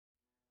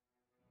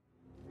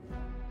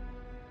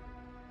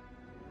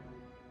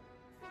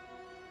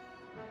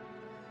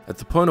At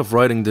the point of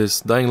writing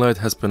this, Dying Light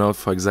has been out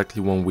for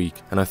exactly 1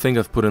 week, and I think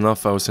I've put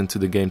enough hours into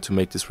the game to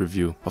make this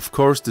review. Of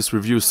course, this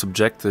review is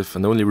subjective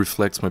and only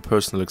reflects my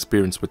personal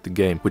experience with the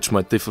game, which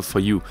might differ for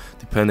you,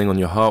 depending on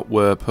your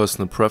hardware,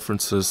 personal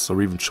preferences,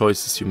 or even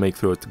choices you make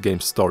throughout the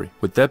game's story.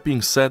 With that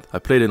being said, I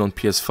played it on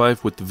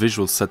PS5 with the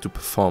visuals set to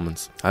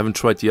performance. I haven't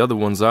tried the other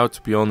ones out,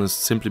 to be honest,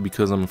 simply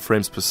because I'm a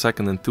frames per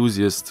second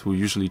enthusiast who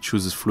usually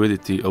chooses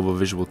fluidity over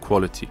visual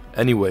quality.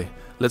 Anyway,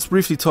 let's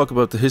briefly talk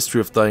about the history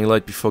of Dying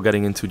Light before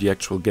getting into the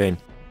actual game.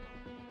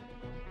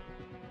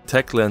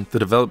 Techland, the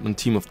development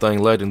team of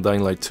Dying Light and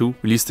Dying Light 2,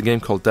 released a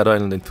game called Dead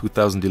Island in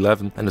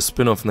 2011 and a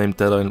spin-off named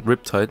Dead Island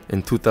Riptide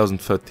in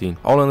 2013,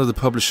 all under the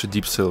publisher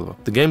Deep Silver.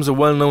 The games are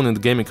well known in the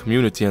gaming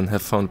community and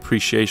have found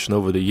appreciation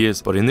over the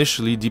years, but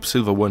initially Deep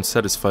Silver weren't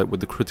satisfied with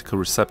the critical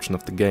reception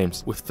of the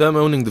games. With them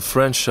owning the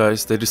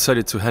franchise, they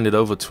decided to hand it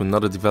over to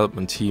another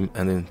development team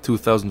and in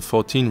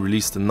 2014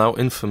 released the now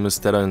infamous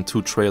Dead Island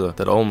 2 trailer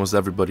that almost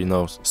everybody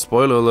knows.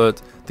 Spoiler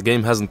alert, the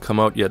game hasn't come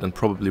out yet and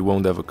probably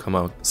won't ever come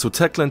out. So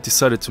Techland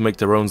decided to make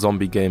their own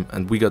zombie game,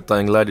 and we got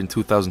Dying Light in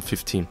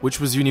 2015,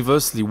 which was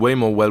universally way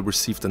more well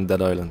received than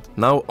Dead Island.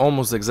 Now,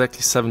 almost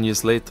exactly 7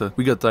 years later,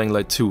 we got Dying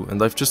Light 2,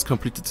 and I've just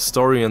completed the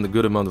story and a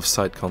good amount of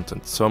side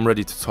content, so I'm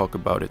ready to talk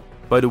about it.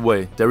 By the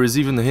way, there is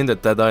even a hint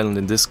at Dead Island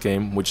in this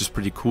game, which is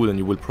pretty cool and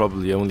you will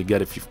probably only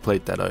get if you've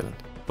played Dead Island.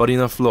 But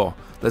enough lore,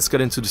 let's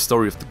get into the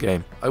story of the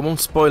game. I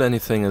won't spoil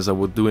anything as I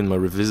would do in my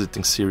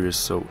revisiting series,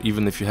 so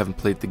even if you haven't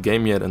played the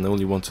game yet and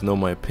only want to know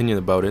my opinion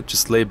about it,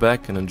 just lay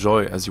back and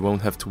enjoy as you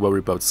won't have to worry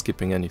about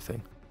skipping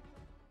anything.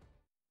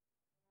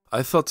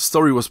 I thought the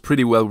story was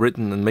pretty well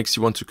written and makes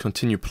you want to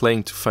continue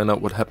playing to find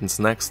out what happens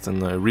next,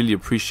 and I really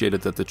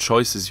appreciated that the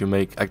choices you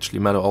make actually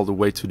matter all the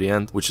way to the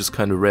end, which is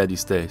kinda rare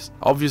these days.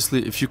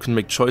 Obviously, if you can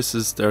make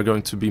choices, there are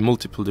going to be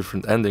multiple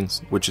different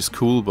endings, which is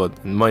cool, but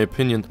in my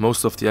opinion,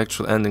 most of the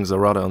actual endings are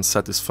rather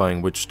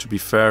unsatisfying, which, to be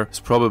fair, is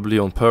probably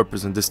on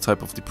purpose in this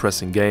type of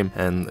depressing game,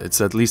 and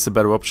it's at least a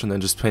better option than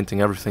just painting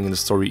everything in the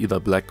story either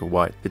black or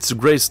white. It's a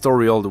great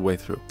story all the way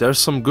through. There are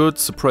some good,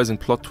 surprising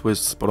plot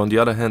twists, but on the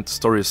other hand, the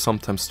story is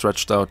sometimes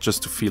stretched out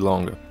just to feel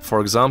longer.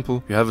 For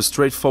example, you have a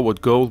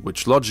straightforward goal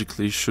which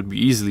logically should be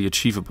easily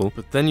achievable,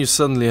 but then you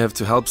suddenly have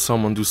to help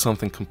someone do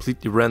something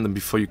completely random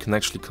before you can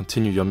actually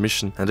continue your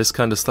mission, and this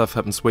kind of stuff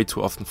happens way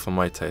too often for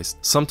my taste.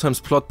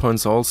 Sometimes plot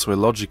points are also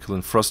illogical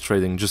and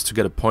frustrating just to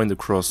get a point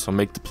across or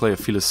make the player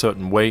feel a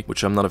certain way,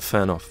 which I'm not a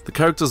fan of. The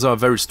characters are a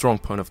very strong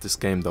point of this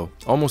game though.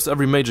 Almost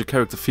every major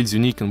character feels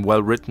unique and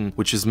well written,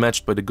 which is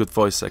matched by the good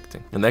voice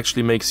acting, and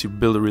actually makes you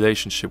build a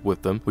relationship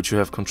with them, which you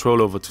have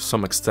control over to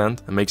some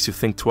extent, and makes you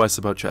think twice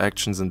about your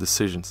actions and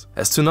decisions.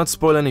 As to not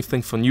spoil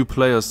anything for new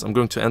players, I'm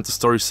going to end the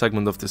story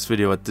segment of this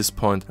video at this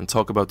point and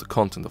talk about the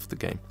content of the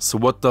game. So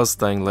what does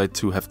Dying Light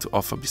 2 have to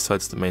offer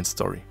besides the main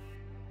story?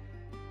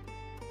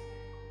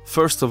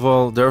 First of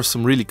all, there are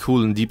some really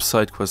cool and deep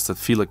side quests that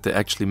feel like they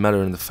actually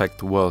matter and affect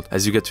the world,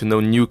 as you get to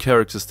know new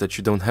characters that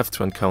you don't have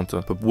to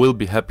encounter, but will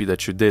be happy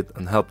that you did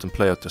and help them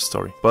play out their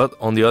story. But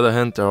on the other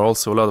hand, there are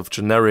also a lot of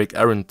generic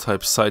errand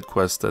type side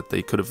quests that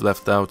they could have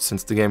left out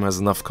since the game has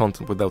enough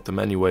content without them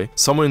anyway.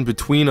 Somewhere in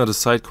between are the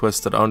side quests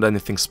that aren't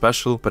anything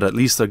special, but at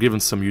least are given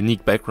some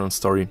unique background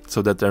story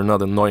so that they're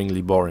not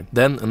annoyingly boring.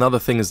 Then another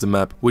thing is the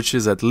map, which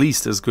is at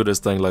least as good as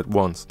Dying Light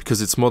 1's, because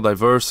it's more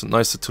diverse and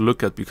nicer to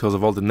look at because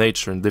of all the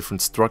nature and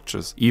different structures,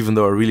 even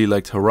though I really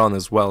liked Haran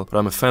as well, but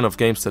I'm a fan of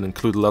games that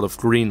include a lot of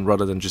green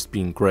rather than just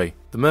being grey.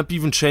 The map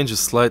even changes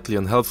slightly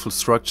and helpful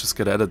structures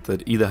get added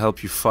that either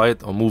help you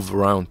fight or move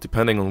around,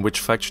 depending on which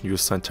faction you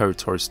assign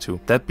territories to.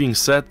 That being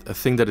said, a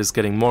thing that is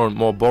getting more and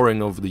more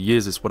boring over the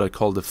years is what I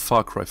call the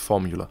Far Cry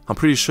formula. I'm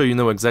pretty sure you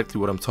know exactly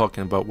what I'm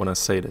talking about when I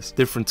say this.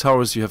 Different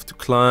towers you have to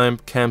climb,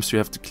 camps you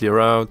have to clear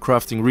out,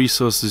 crafting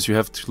resources you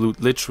have to loot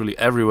literally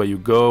everywhere you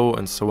go,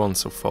 and so on and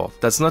so forth.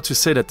 That's not to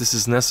say that this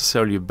is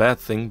necessarily a bad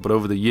thing, but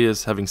over the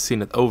years, having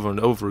seen it over and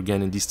over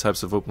again in these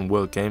types of open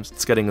world games,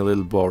 it's getting a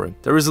little boring.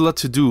 There is a lot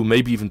to do,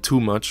 maybe even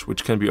too much,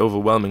 which can be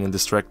overwhelming and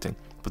distracting.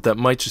 But that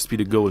might just be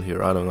the goal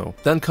here, I don't know.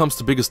 Then comes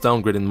the biggest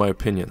downgrade in my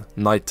opinion,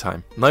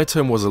 nighttime.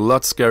 Nighttime was a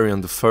lot scarier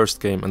in the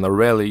first game and I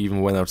rarely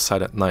even went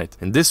outside at night.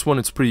 In this one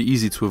it's pretty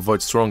easy to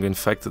avoid strong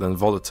infected and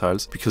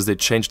volatiles because they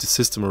changed the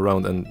system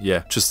around and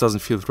yeah, just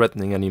doesn't feel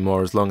threatening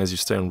anymore as long as you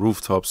stay on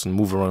rooftops and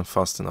move around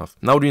fast enough.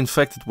 Now the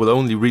infected will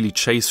only really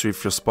chase you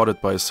if you're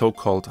spotted by a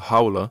so-called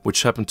howler,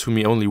 which happened to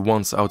me only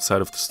once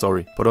outside of the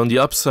story. But on the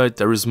upside,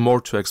 there is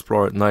more to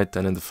explore at night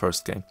than in the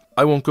first game.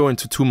 I won't go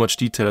into too much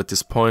detail at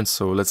this point,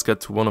 so let's get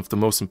to one of the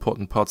most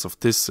important parts of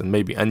this and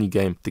maybe any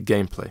game, the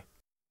gameplay.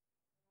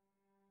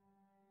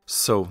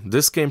 So,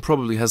 this game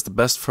probably has the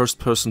best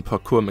first-person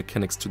parkour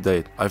mechanics to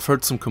date. I've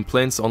heard some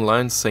complaints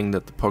online saying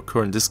that the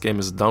parkour in this game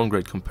is a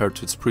downgrade compared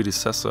to its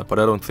predecessor, but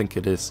I don't think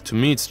it is. To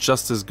me it's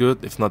just as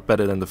good, if not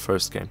better than the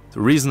first game. The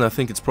reason I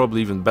think it's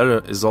probably even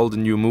better is all the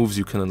new moves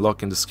you can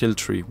unlock in the skill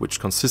tree, which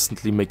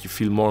consistently make you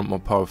feel more and more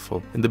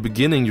powerful. In the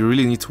beginning you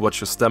really need to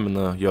watch your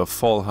stamina, your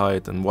fall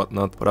height and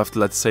whatnot, but after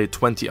let's say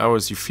 20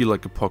 hours you feel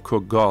like a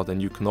parkour god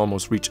and you can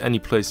almost reach any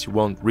place you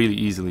want really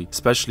easily,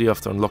 especially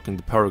after unlocking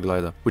the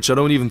paraglider, which I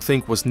don't even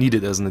think was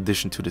needed as an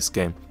addition to this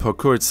game.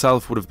 Parkour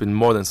itself would have been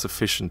more than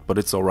sufficient, but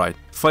it's alright.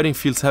 Fighting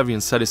feels heavy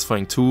and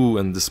satisfying too,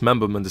 and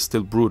dismemberment is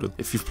still brutal.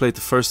 If you've played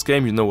the first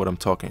game, you know what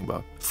I'm talking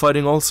about.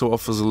 Fighting also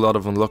offers a lot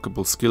of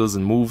unlockable skills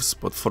and moves,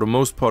 but for the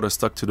most part I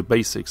stuck to the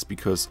basics,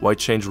 because why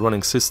change a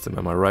running system,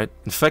 am I right?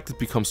 In fact, it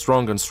becomes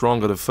stronger and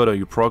stronger the further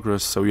you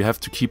progress, so you have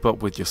to keep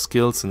up with your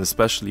skills and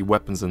especially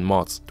weapons and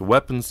mods. The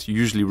weapons you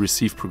usually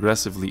receive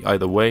progressively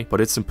either way,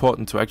 but it's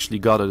important to actually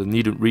gather the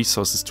needed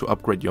resources to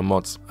upgrade your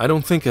mods. I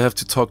don't think I have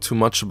to talk too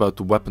much about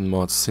the weapon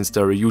mods, since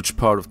they're a huge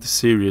part of the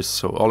series,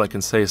 so all I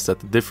can say is that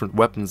the different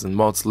weapons and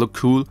mods look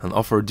cool and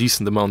offer a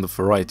decent amount of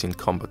variety in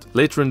combat.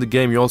 Later in the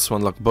game you also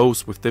unlock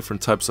bows with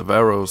different types of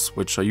arrows,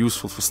 which are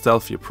useful for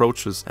stealthy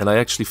approaches, and I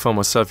actually found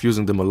myself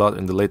using them a lot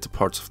in the later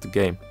parts of the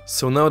game.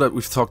 So now that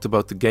we've talked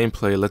about the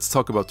gameplay, let's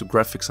talk about the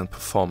graphics and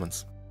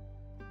performance.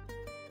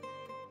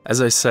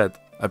 As I said,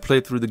 I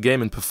played through the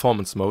game in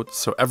performance mode,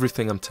 so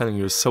everything I'm telling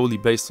you is solely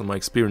based on my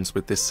experience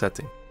with this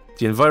setting.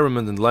 The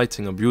environment and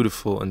lighting are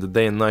beautiful, and the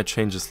day and night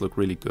changes look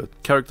really good.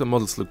 Character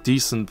models look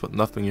decent, but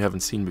nothing you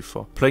haven't seen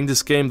before. Playing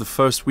this game the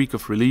first week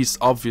of release,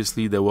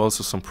 obviously there were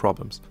also some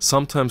problems.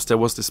 Sometimes there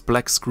was this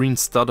black screen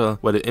stutter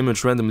where the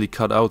image randomly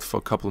cut out for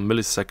a couple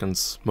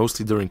milliseconds,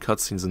 mostly during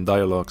cutscenes and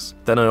dialogues.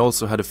 Then I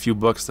also had a few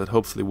bugs that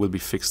hopefully will be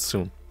fixed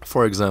soon.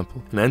 For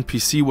example, an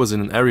NPC was in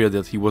an area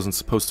that he wasn't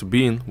supposed to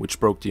be in, which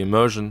broke the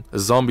immersion. A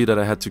zombie that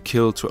I had to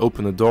kill to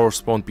open a door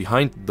spawned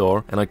behind the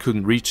door, and I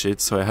couldn't reach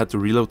it, so I had to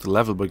reload the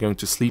level by going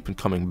to sleep and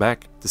coming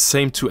back. The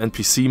same two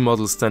NPC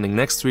models standing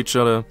next to each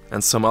other,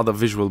 and some other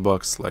visual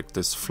bugs like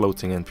this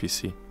floating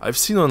NPC. I've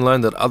seen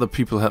online that other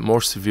people had more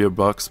severe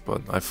bugs,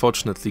 but I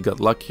fortunately got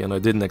lucky and I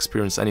didn't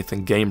experience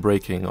anything game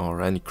breaking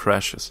or any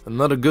crashes.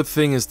 Another good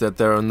thing is that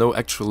there are no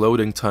actual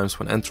loading times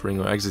when entering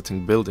or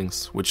exiting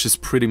buildings, which is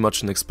pretty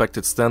much an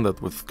expected standard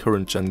with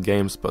current gen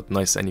games, but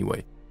nice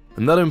anyway.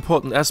 Another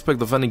important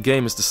aspect of any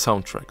game is the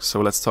soundtrack,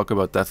 so let's talk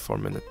about that for a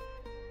minute.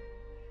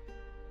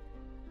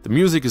 The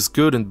music is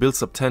good and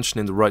builds up tension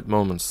in the right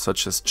moments,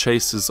 such as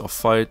chases or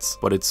fights,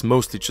 but it's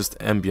mostly just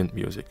ambient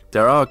music.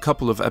 There are a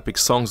couple of epic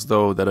songs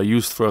though that are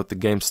used throughout the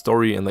game's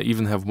story, and I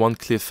even have one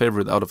clear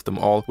favorite out of them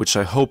all, which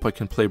I hope I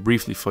can play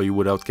briefly for you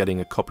without getting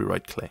a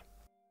copyright claim.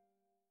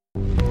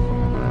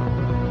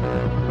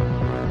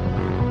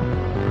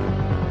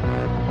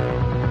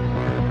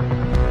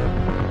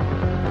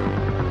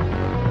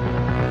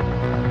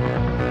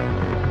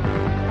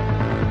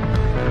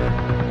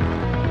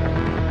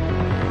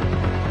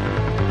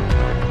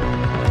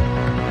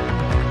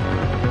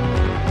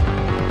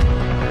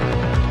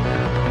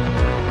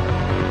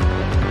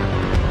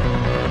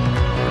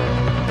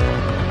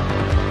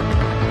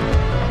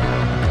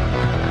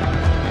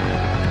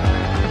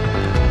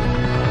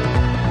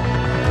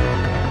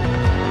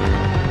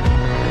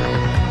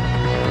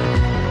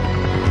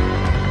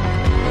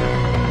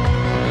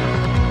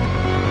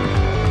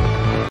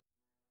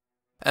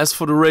 As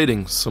for the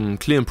rating, some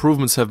clear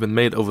improvements have been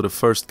made over the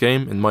first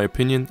game, in my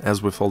opinion, as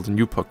with all the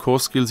new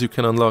parkour skills you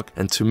can unlock,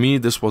 and to me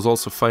this was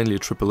also finally a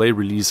AAA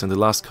release in the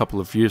last couple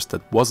of years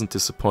that wasn't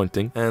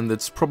disappointing, and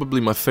it's probably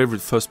my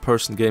favorite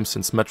first-person game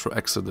since Metro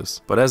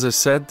Exodus. But as I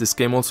said, this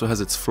game also has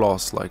its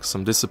flaws, like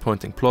some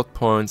disappointing plot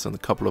points and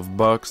a couple of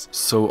bugs,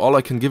 so all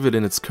I can give it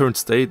in its current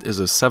state is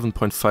a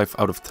 7.5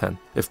 out of 10.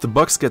 If the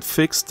bugs get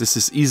fixed, this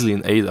is easily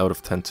an 8 out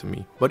of 10 to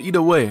me. But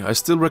either way, I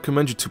still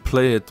recommend you to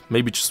play it,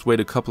 maybe just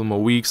wait a couple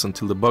more weeks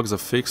until the bugs are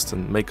fixed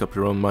and make up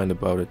your own mind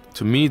about it.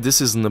 To me,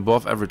 this is an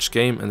above average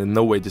game and in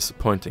no way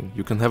disappointing.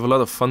 You can have a lot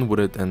of fun with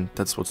it, and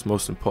that's what's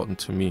most important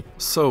to me.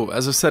 So,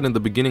 as I said in the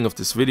beginning of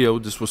this video,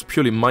 this was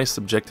purely my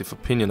subjective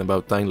opinion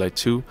about Dying Light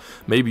 2.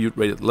 Maybe you'd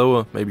rate it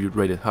lower, maybe you'd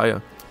rate it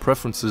higher.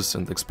 Preferences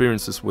and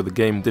experiences with the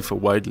game differ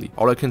widely.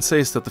 All I can say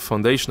is that the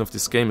foundation of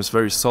this game is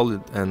very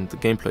solid and the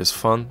gameplay is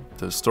fun.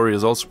 The story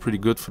is also pretty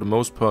good for the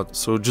most part,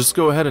 so just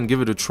go ahead and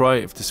give it a try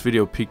if this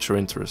video piqued your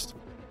interest.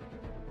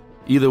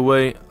 Either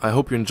way, I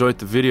hope you enjoyed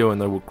the video,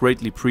 and I would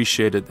greatly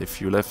appreciate it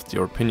if you left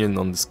your opinion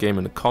on this game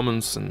in the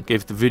comments and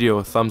gave the video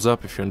a thumbs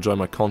up if you enjoy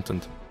my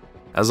content.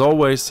 As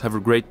always, have a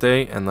great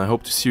day, and I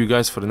hope to see you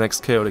guys for the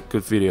next Chaotic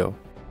Good video.